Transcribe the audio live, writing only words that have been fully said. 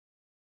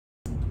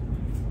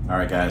All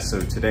right guys, so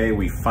today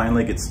we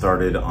finally get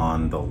started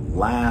on the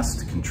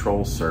last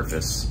control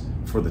surface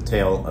for the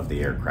tail of the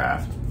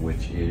aircraft,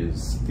 which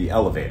is the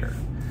elevator.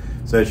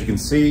 So as you can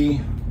see,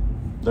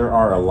 there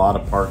are a lot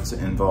of parts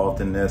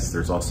involved in this.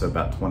 There's also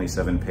about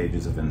 27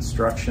 pages of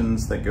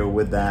instructions that go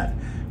with that,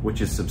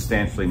 which is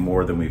substantially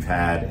more than we've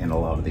had in a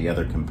lot of the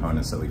other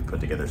components that we've put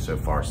together so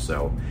far.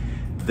 So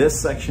this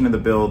section of the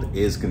build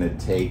is going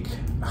to take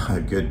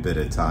a good bit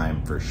of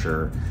time for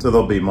sure. So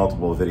there'll be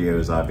multiple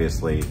videos,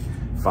 obviously,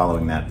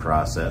 following that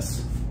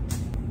process.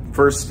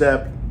 First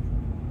step,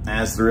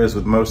 as there is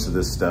with most of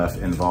this stuff,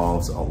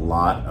 involves a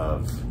lot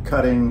of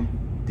cutting,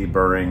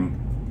 deburring,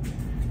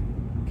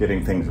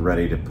 getting things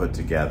ready to put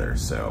together.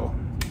 So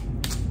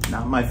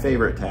not my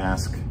favorite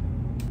task.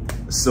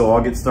 So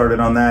I'll get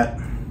started on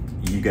that.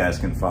 You guys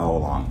can follow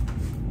along.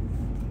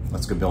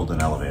 Let's go build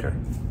an elevator.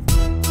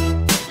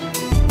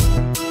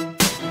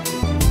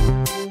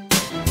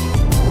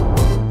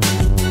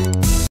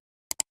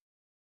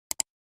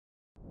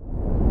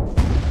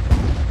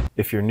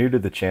 If you're new to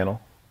the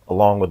channel,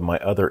 along with my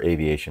other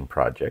aviation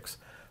projects,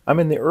 I'm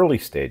in the early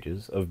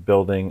stages of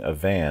building a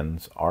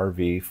Vans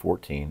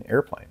RV-14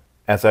 airplane.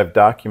 As I've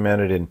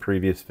documented in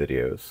previous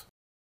videos,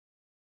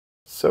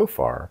 so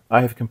far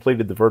I have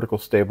completed the vertical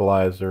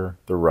stabilizer,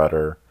 the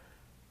rudder,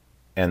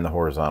 and the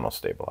horizontal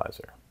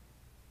stabilizer.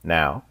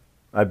 Now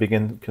I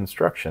begin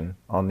construction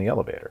on the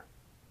elevator.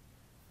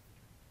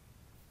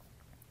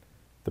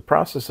 The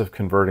process of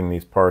converting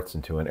these parts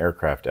into an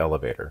aircraft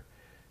elevator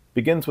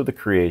begins with the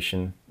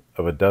creation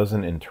of a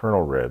dozen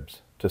internal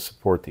ribs to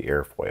support the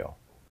airfoil.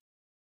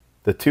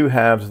 The two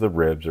halves of the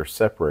ribs are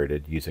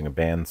separated using a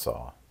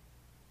bandsaw.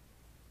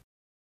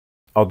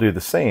 I'll do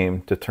the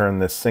same to turn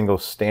this single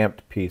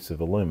stamped piece of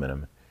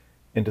aluminum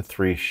into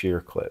 3 shear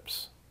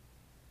clips,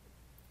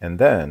 and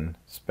then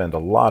spend a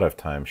lot of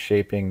time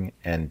shaping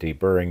and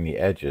deburring the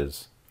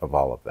edges of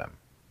all of them.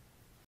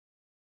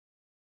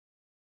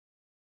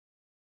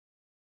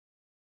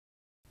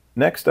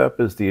 Next up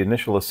is the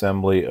initial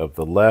assembly of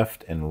the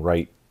left and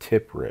right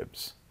tip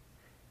ribs.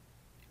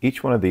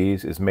 Each one of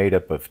these is made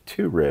up of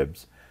 2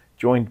 ribs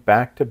joined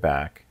back to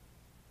back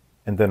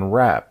and then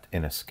wrapped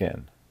in a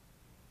skin.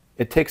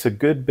 It takes a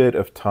good bit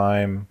of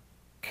time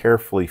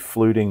carefully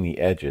fluting the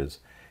edges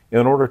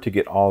in order to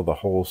get all the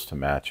holes to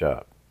match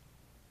up.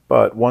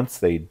 But once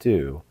they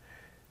do,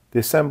 the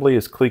assembly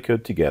is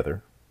clecoed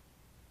together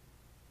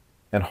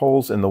and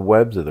holes in the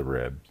webs of the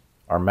ribs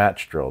are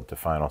match drilled to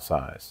final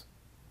size.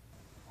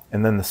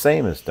 And then the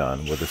same is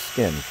done where the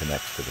skin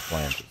connects to the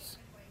flanges.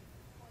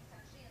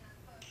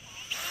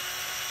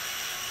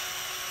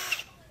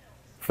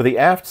 For the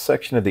aft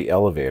section of the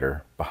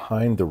elevator,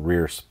 behind the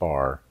rear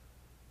spar,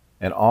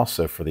 and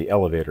also for the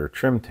elevator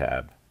trim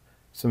tab,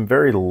 some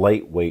very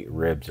lightweight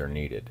ribs are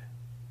needed.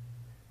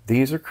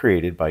 These are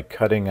created by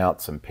cutting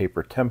out some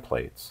paper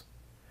templates,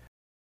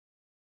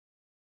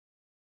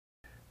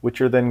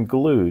 which are then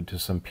glued to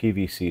some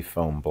PVC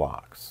foam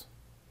blocks.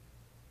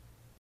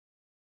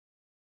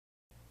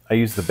 I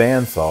use the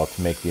bandsaw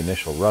to make the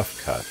initial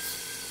rough cuts,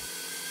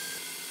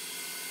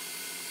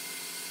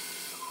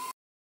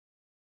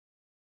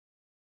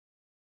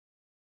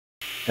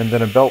 and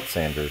then a belt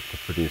sander to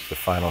produce the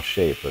final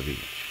shape of each.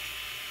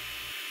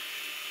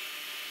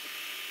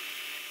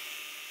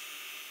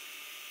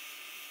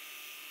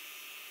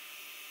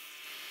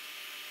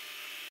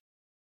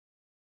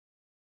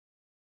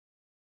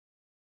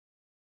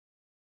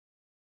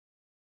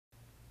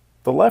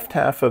 The left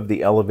half of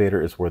the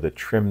elevator is where the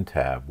trim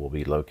tab will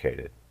be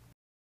located.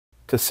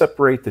 To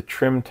separate the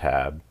trim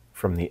tab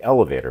from the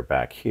elevator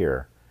back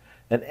here,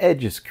 an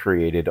edge is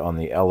created on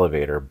the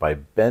elevator by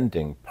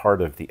bending part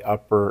of the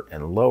upper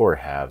and lower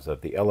halves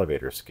of the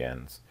elevator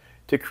skins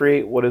to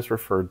create what is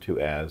referred to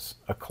as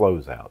a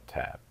closeout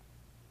tab.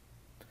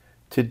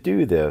 To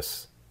do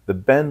this, the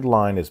bend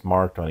line is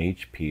marked on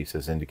each piece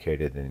as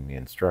indicated in the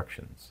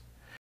instructions.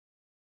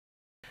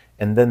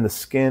 And then the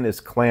skin is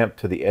clamped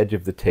to the edge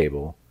of the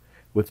table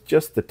with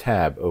just the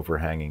tab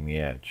overhanging the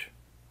edge.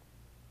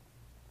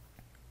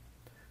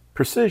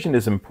 Precision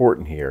is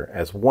important here,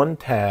 as one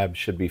tab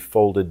should be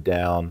folded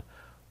down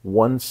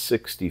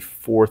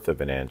 1/64th of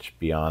an inch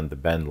beyond the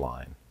bend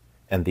line,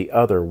 and the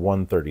other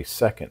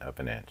 1/32nd of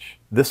an inch.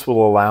 This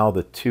will allow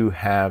the two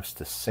halves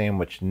to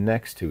sandwich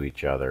next to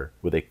each other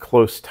with a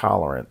close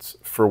tolerance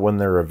for when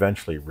they're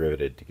eventually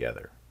riveted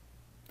together.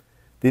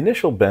 The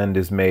initial bend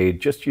is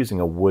made just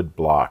using a wood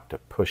block to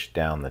push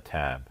down the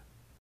tab.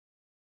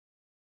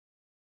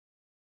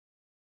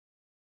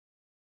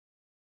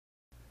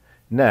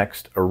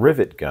 Next, a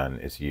rivet gun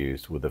is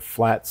used with a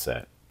flat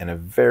set and a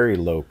very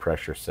low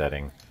pressure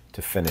setting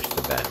to finish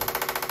the bend.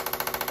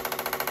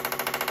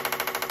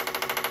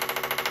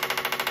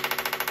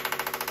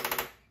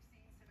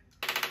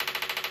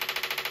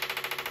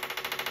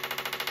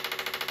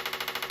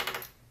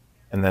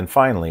 And then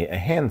finally, a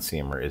hand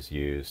seamer is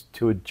used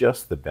to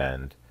adjust the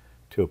bend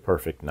to a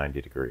perfect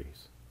 90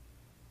 degrees.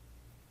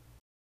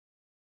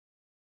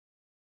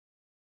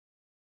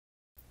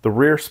 The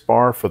rear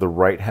spar for the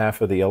right half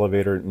of the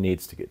elevator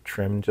needs to get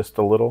trimmed just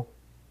a little.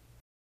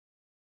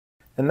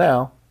 And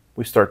now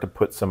we start to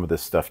put some of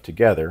this stuff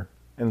together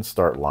and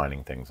start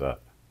lining things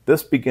up.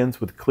 This begins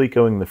with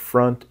clecoing the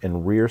front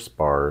and rear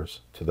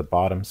spars to the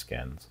bottom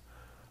skins,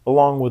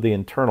 along with the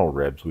internal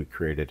ribs we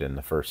created in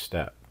the first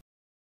step.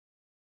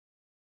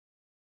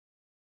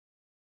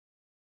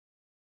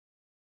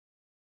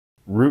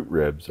 Root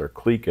ribs are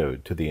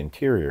clecoed to the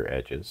interior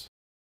edges.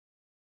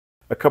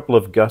 A couple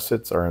of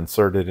gussets are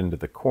inserted into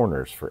the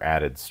corners for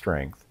added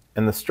strength,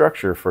 and the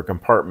structure for a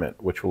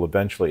compartment which will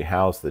eventually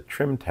house the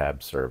trim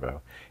tab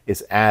servo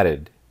is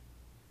added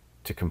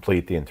to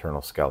complete the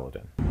internal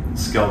skeleton. The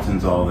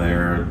skeleton's all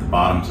there, the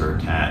bottoms are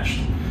attached.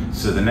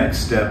 So the next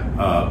step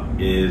up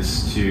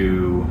is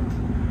to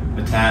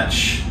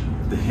attach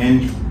the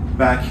hinge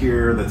back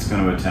here that's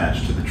going to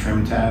attach to the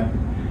trim tab,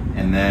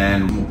 and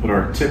then we'll put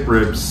our tip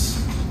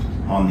ribs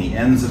on the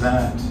ends of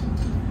that,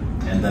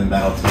 and then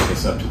that'll take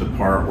us up to the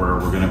part where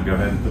we're going to go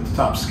ahead and put the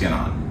top skin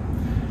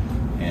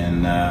on.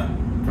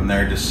 And from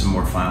there, just some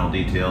more final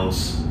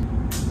details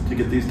to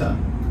get these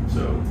done.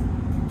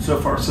 So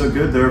far so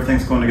good.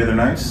 Everything's going together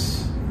nice.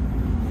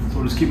 So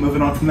we'll just keep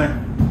moving on from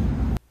there.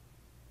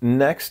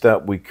 Next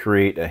up, we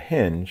create a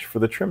hinge for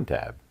the trim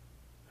tab.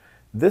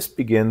 This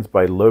begins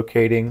by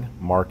locating,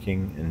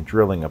 marking, and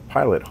drilling a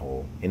pilot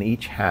hole in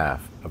each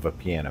half of a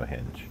piano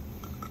hinge.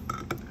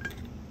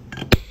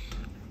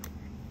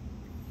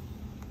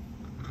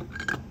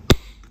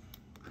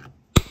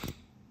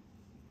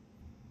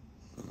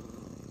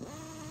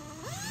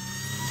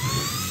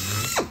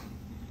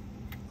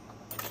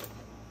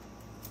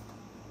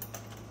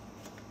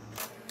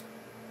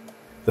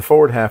 The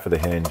forward half of the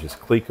hinge is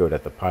clecoed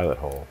at the pilot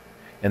hole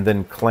and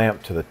then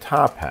clamped to the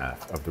top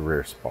half of the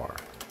rear spar.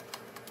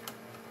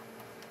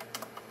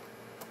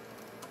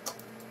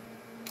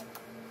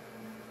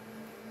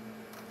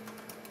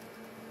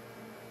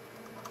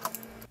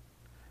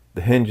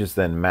 The hinge is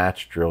then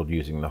match drilled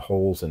using the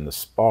holes in the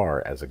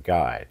spar as a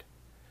guide.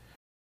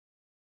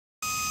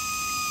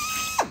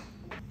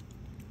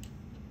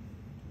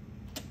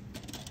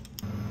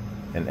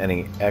 And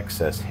any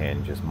excess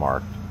hinge is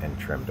marked and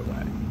trimmed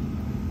away.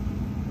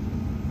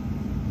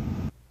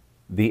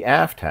 The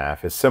aft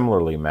half is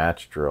similarly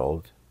match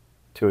drilled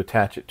to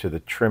attach it to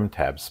the trim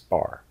tab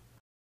spar.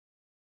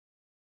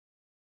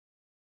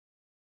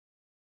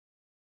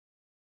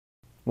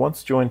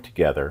 Once joined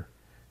together,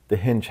 the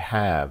hinge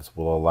halves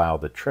will allow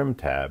the trim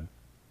tab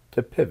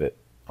to pivot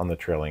on the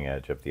trailing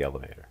edge of the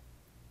elevator.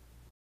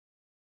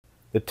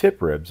 The tip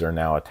ribs are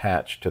now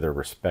attached to their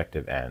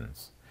respective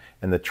ends,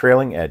 and the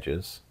trailing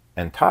edges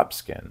and top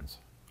skins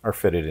are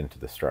fitted into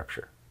the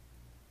structure.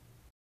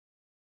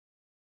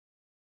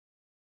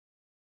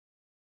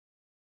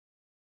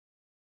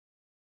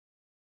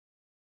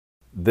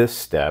 This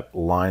step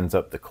lines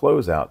up the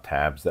closeout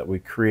tabs that we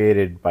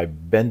created by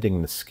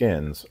bending the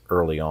skins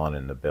early on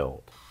in the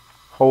build.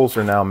 Holes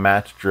are now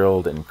match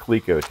drilled and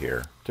clecoed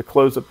here to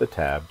close up the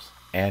tabs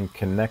and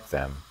connect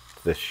them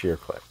to this shear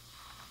clip.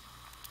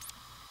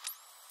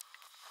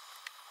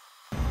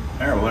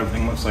 Alright, well,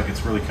 everything looks like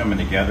it's really coming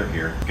together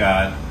here.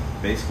 Got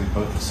basically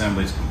both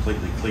assemblies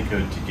completely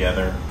clecoed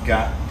together.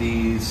 Got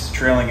these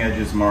trailing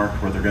edges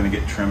marked where they're going to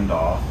get trimmed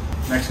off.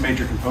 Next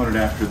major component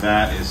after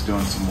that is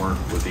doing some work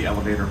with the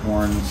elevator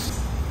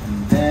horns.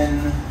 And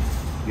then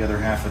the other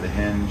half of the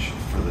hinge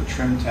for the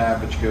trim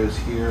tab, which goes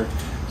here.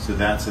 So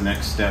that's the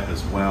next step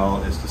as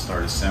well, is to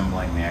start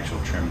assembling the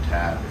actual trim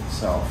tab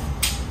itself.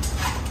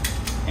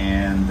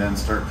 And then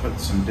start putting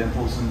some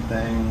dimples and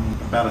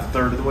things. About a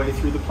third of the way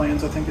through the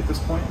plans, I think, at this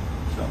point.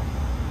 So,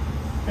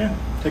 yeah,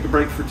 take a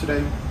break for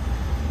today,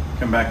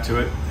 come back to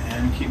it,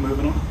 and keep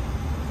moving on.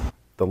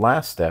 The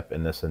last step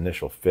in this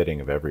initial fitting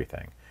of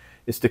everything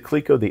is to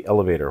cleco the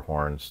elevator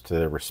horns to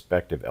their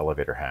respective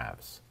elevator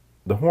halves.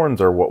 The horns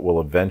are what will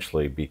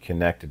eventually be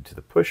connected to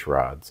the push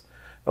rods,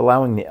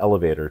 allowing the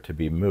elevator to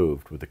be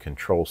moved with a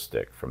control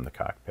stick from the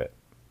cockpit.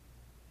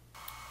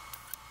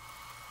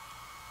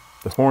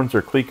 The horns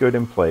are clecoed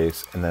in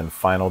place and then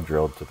final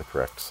drilled to the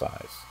correct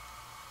size.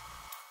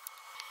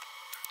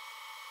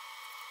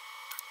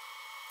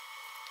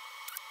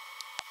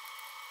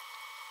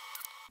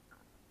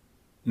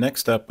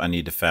 Next up, I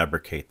need to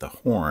fabricate the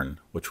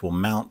horn, which will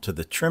mount to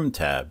the trim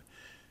tab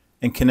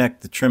and connect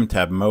the trim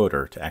tab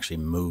motor to actually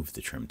move the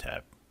trim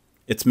tab.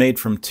 It's made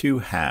from two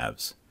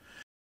halves.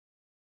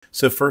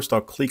 So first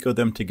I'll cleco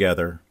them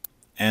together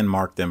and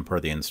mark them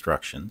per the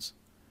instructions.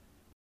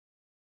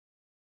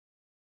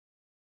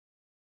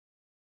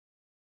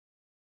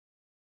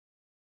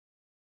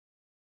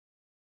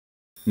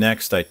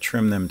 Next, I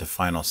trim them to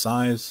final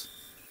size,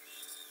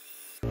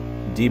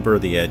 deburr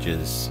the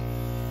edges,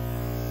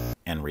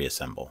 and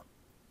reassemble.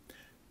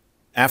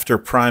 After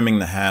priming,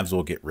 the halves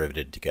will get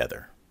riveted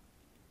together.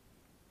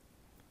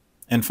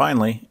 And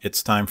finally,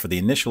 it's time for the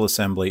initial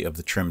assembly of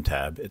the trim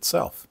tab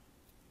itself.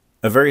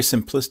 A very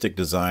simplistic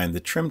design, the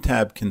trim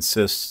tab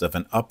consists of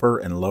an upper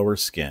and lower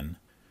skin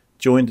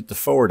joined at the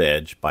forward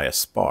edge by a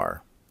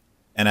spar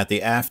and at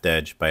the aft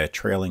edge by a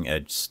trailing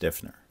edge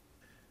stiffener.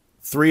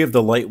 3 of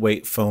the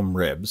lightweight foam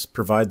ribs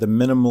provide the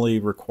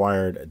minimally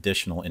required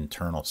additional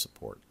internal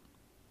support.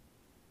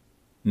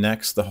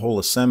 Next, the whole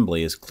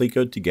assembly is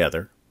clecoed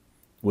together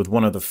with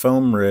one of the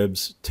foam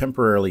ribs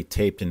temporarily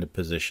taped into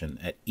position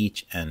at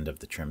each end of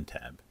the trim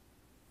tab.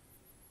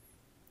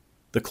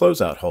 The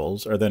closeout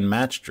holes are then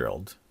match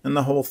drilled, and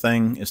the whole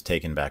thing is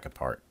taken back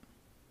apart.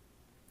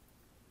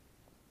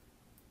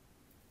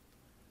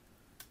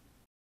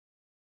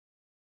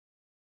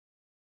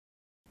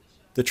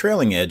 The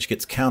trailing edge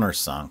gets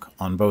countersunk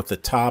on both the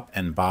top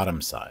and bottom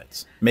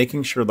sides,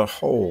 making sure the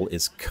hole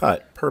is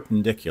cut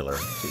perpendicular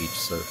to each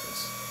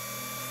surface.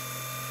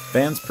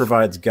 Vans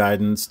provides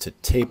guidance to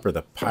taper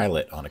the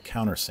pilot on a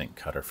countersink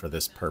cutter for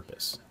this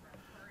purpose,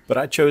 but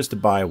I chose to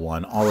buy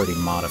one already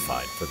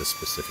modified for this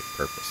specific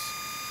purpose.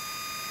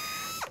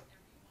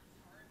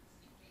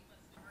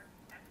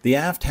 The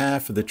aft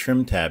half of the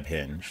trim tab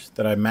hinge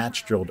that I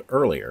match drilled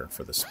earlier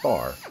for the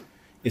spar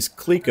is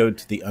clecoed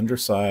to the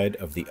underside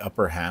of the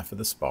upper half of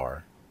the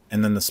spar,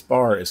 and then the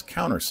spar is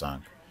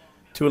countersunk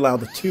to allow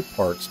the two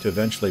parts to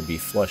eventually be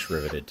flush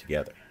riveted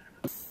together.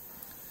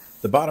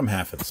 The bottom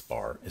half of the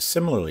spar is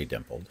similarly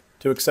dimpled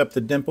to accept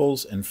the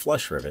dimples and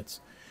flush rivets,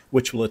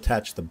 which will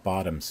attach the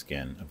bottom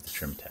skin of the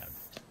trim tab.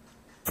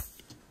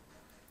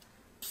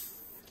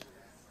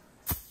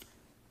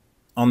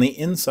 On the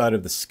inside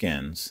of the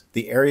skins,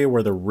 the area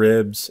where the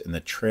ribs and the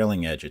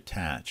trailing edge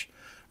attach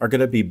are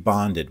going to be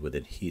bonded with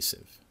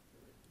adhesive,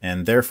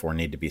 and therefore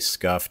need to be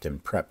scuffed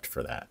and prepped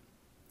for that.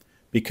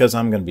 Because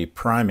I'm going to be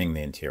priming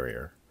the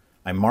interior,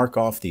 I mark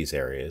off these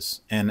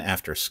areas, and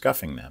after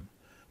scuffing them,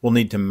 we'll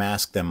need to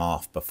mask them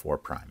off before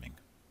priming.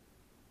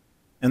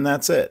 And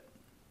that's it.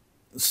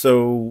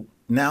 So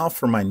now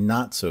for my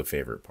not so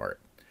favorite part.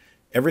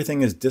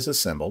 Everything is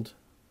disassembled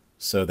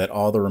so that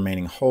all the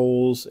remaining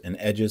holes and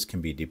edges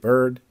can be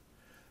deburred.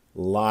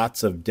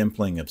 Lots of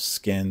dimpling of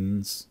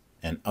skins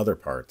and other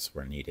parts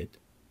were needed.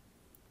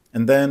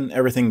 And then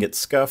everything gets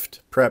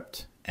scuffed,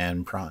 prepped,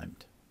 and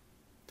primed.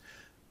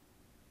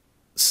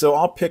 So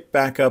I'll pick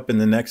back up in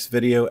the next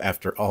video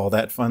after all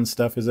that fun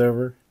stuff is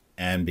over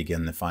and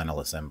begin the final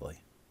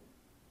assembly.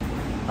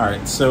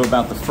 Alright, so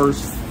about the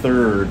first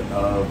third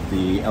of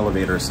the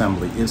elevator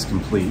assembly is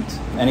complete.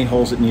 Any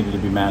holes that needed to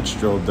be match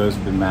drilled, those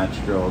have been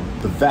match drilled.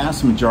 The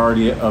vast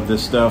majority of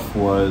this stuff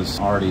was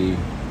already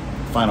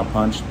final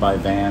punched by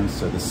Vans,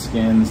 so the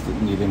skins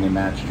that needed any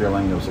match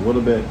drilling, there was a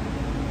little bit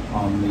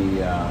on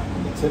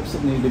the tips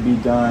that needed to be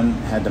done.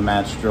 Had to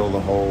match drill the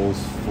holes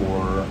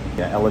for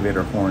the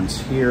elevator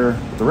horns here.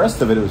 The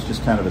rest of it was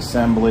just kind of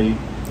assembly,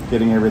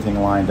 getting everything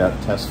lined up,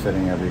 test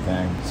fitting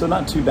everything. So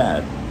not too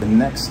bad. The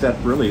next step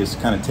really is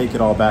to kind of take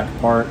it all back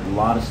apart. A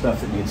lot of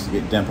stuff that needs to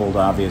get dimpled,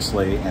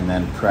 obviously, and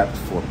then prepped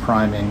for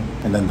priming,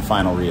 and then the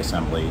final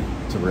reassembly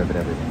to rivet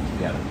everything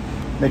together.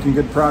 Making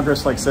good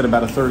progress, like I said,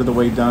 about a third of the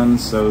way done,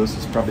 so this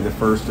is probably the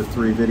first of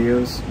 3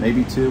 videos,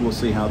 maybe 2. We'll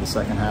see how the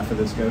second half of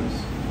this goes.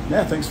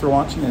 Yeah, thanks for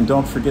watching, and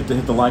don't forget to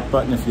hit the like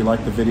button if you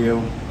like the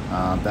video.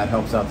 That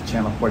helps out the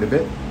channel quite a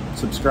bit.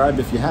 Subscribe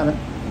if you haven't.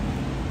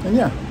 And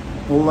yeah,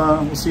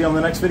 we'll see you on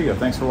the next video.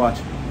 Thanks for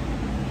watching.